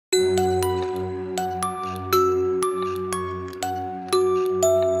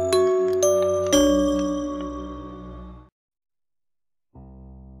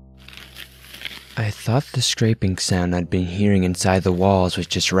thought the scraping sound I'd been hearing inside the walls was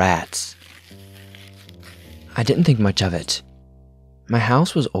just rats. I didn't think much of it. My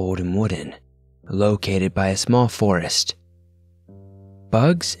house was old and wooden, located by a small forest.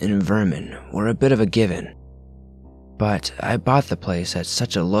 Bugs and vermin were a bit of a given, but I bought the place at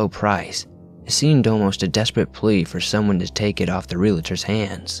such a low price, it seemed almost a desperate plea for someone to take it off the realtor's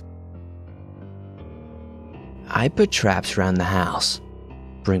hands. I put traps around the house,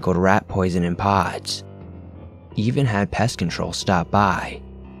 sprinkled rat poison in pods, even had pest control stop by.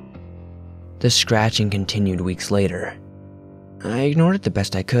 The scratching continued weeks later. I ignored it the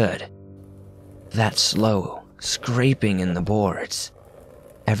best I could. That slow scraping in the boards.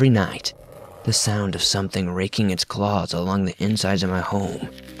 Every night, the sound of something raking its claws along the insides of my home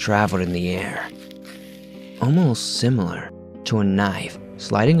traveled in the air, almost similar to a knife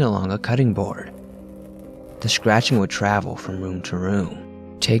sliding along a cutting board. The scratching would travel from room to room,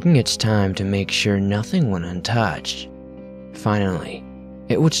 taking its time to make sure nothing went untouched. Finally,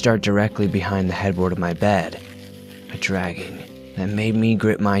 it would start directly behind the headboard of my bed, a dragging that made me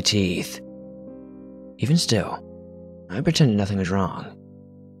grit my teeth. Even still, I pretended nothing was wrong,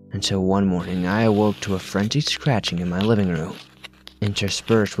 until one morning I awoke to a frenzied scratching in my living room,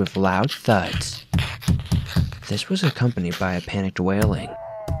 interspersed with loud thuds. This was accompanied by a panicked wailing,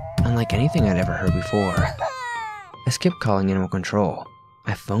 unlike anything I'd ever heard before. I skipped calling animal control.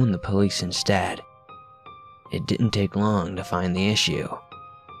 I phoned the police instead. It didn't take long to find the issue.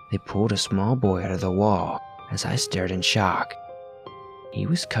 They pulled a small boy out of the wall as I stared in shock. He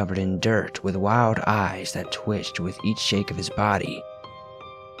was covered in dirt with wild eyes that twitched with each shake of his body.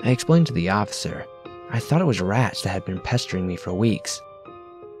 I explained to the officer I thought it was rats that had been pestering me for weeks.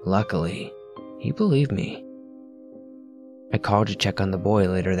 Luckily, he believed me. I called to check on the boy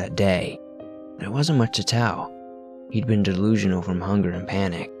later that day. There wasn't much to tell. He'd been delusional from hunger and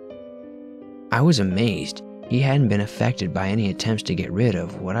panic. I was amazed he hadn't been affected by any attempts to get rid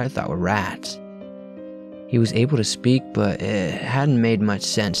of what I thought were rats. He was able to speak, but it hadn't made much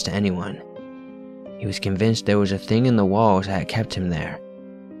sense to anyone. He was convinced there was a thing in the walls that had kept him there.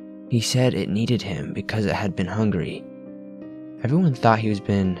 He said it needed him because it had been hungry. Everyone thought he was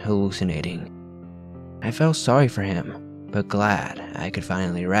been hallucinating. I felt sorry for him, but glad I could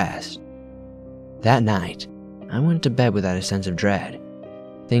finally rest. That night, I went to bed without a sense of dread.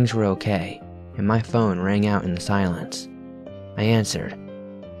 Things were okay, and my phone rang out in the silence. I answered.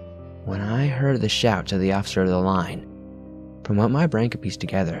 When I heard the shouts of the officer of the line, from what my brain could piece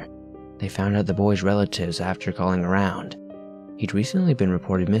together, they found out the boy's relatives after calling around. He'd recently been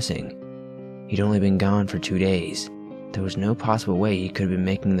reported missing. He'd only been gone for 2 days. There was no possible way he could have been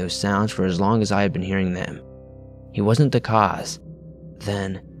making those sounds for as long as I had been hearing them. He wasn't the cause.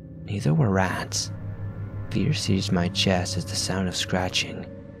 Then, neither were rats. Fear seized my chest as the sound of scratching,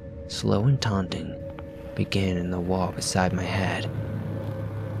 slow and taunting, began in the wall beside my head.